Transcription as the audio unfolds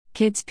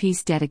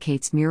KidsPeace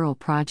dedicates mural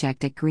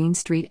project at Green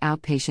Street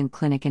Outpatient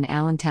Clinic in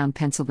Allentown,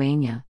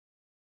 Pennsylvania.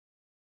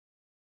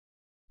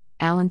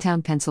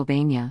 Allentown,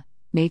 Pennsylvania,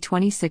 May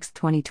 26,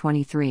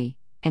 2023,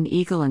 an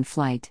eagle in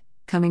flight,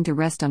 coming to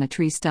rest on a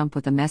tree stump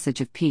with a message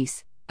of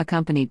peace,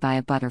 accompanied by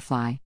a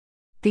butterfly.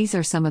 These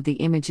are some of the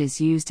images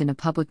used in a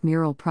public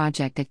mural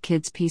project at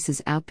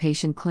KidsPeace's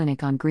Outpatient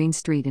Clinic on Green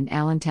Street in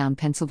Allentown,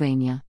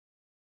 Pennsylvania.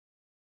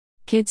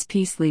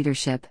 KidsPeace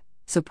leadership,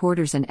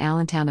 supporters and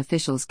Allentown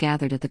officials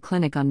gathered at the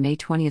clinic on May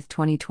 20,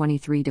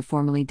 2023 to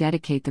formally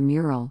dedicate the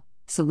mural,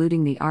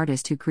 saluting the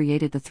artist who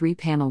created the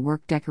three-panel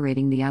work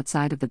decorating the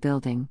outside of the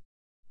building.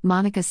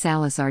 Monica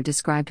Salazar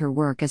described her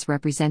work as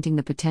representing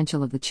the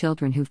potential of the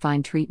children who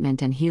find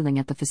treatment and healing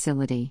at the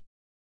facility.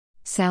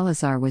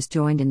 Salazar was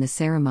joined in the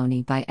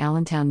ceremony by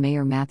Allentown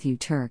Mayor Matthew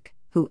Turk,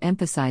 who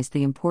emphasized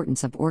the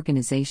importance of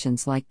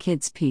organizations like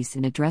KidsPeace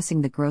in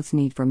addressing the growth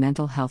need for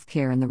mental health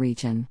care in the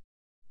region.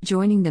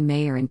 Joining the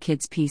mayor and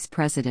KidsPeace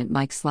president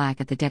Mike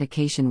Slack at the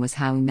dedication was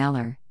Howie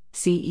Meller,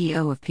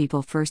 CEO of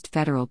People First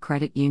Federal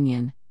Credit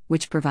Union,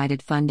 which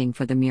provided funding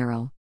for the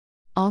mural.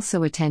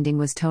 Also attending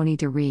was Tony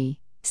DeRee,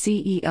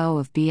 CEO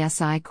of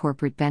BSI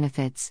Corporate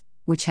Benefits,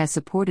 which has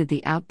supported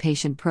the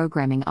outpatient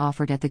programming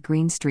offered at the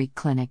Green Street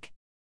Clinic.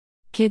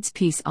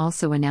 KidsPeace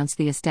also announced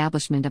the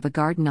establishment of a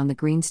garden on the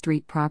Green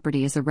Street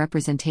property as a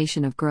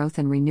representation of growth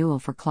and renewal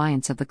for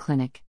clients of the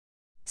clinic.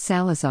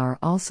 Salazar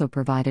also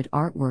provided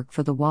artwork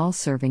for the wall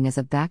serving as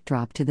a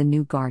backdrop to the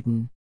new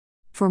garden.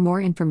 For more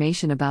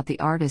information about the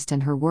artist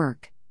and her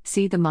work,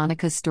 see the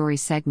Monica's Story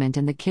segment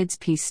in the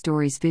KidsPeace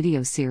Stories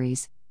video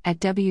series at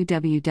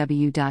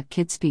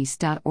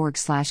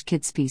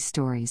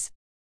www.kidspeace.org/kidspeacestories.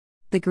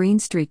 The Green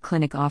Street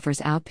Clinic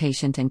offers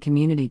outpatient and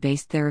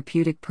community-based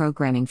therapeutic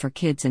programming for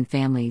kids and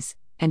families,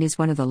 and is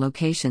one of the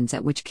locations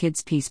at which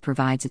KidsPeace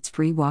provides its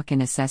free walk-in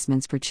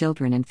assessments for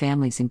children and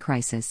families in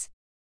crisis.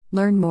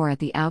 Learn more at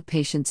the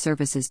Outpatient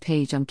Services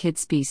page on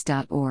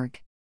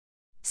kidspeace.org.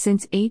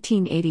 Since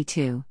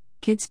 1882,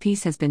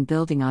 KidsPeace has been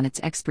building on its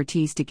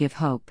expertise to give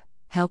hope,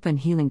 help and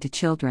healing to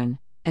children,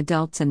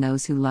 adults and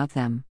those who love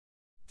them.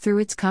 Through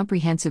its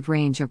comprehensive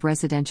range of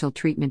residential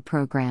treatment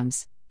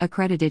programs,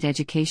 accredited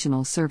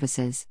educational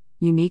services,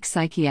 unique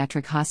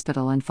psychiatric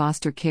hospital and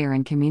foster care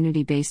and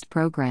community-based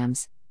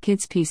programs,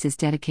 KidsPeace is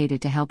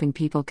dedicated to helping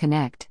people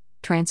connect,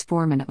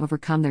 transform and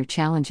overcome their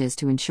challenges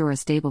to ensure a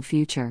stable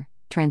future,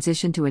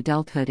 transition to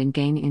adulthood and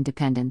gain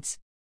independence.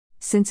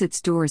 Since its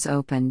doors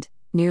opened,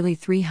 nearly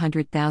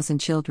 300,000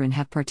 children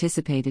have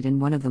participated in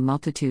one of the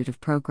multitude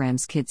of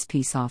programs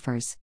KidsPeace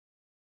offers.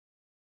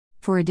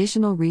 For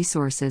additional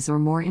resources or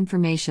more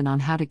information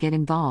on how to get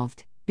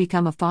involved,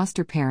 become a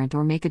foster parent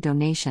or make a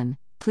donation,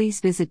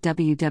 please visit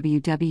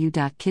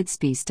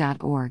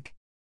www.kidspeace.org.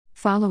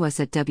 Follow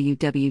us at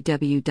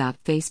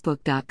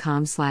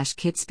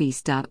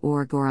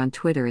www.facebook.com/kidspeace.org or on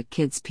Twitter at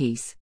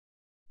KidsPeace.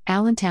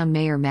 Allentown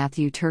Mayor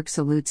Matthew Turk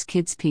salutes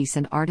KidsPeace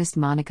and artist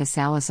Monica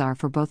Salazar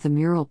for both the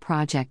mural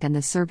project and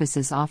the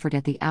services offered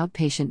at the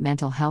Outpatient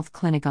Mental Health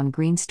Clinic on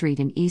Green Street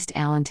in East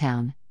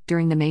Allentown,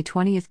 during the May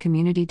 20th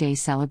Community Day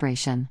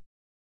celebration.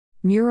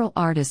 Mural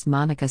artist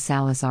Monica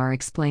Salazar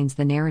explains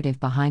the narrative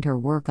behind her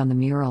work on the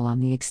mural on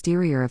the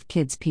exterior of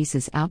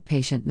KidsPeace's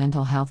Outpatient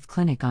Mental Health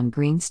Clinic on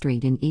Green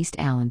Street in East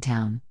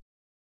Allentown.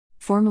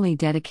 Formally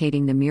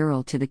dedicating the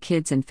mural to the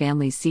kids and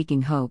families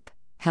seeking hope,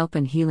 help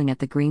and healing at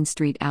the Green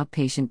Street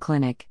Outpatient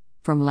Clinic,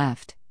 from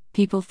left,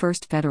 People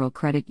First Federal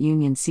Credit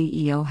Union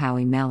CEO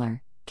Howie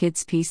Meller,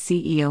 KidsPeace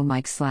CEO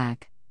Mike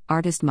Slack,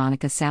 artist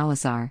Monica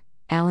Salazar,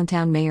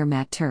 Allentown Mayor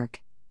Matt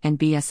Turk, and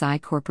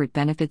BSI Corporate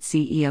Benefits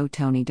CEO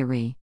Tony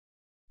DeRee.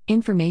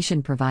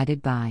 Information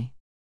provided by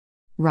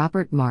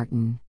Robert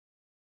Martin,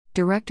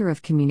 Director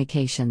of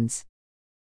Communications.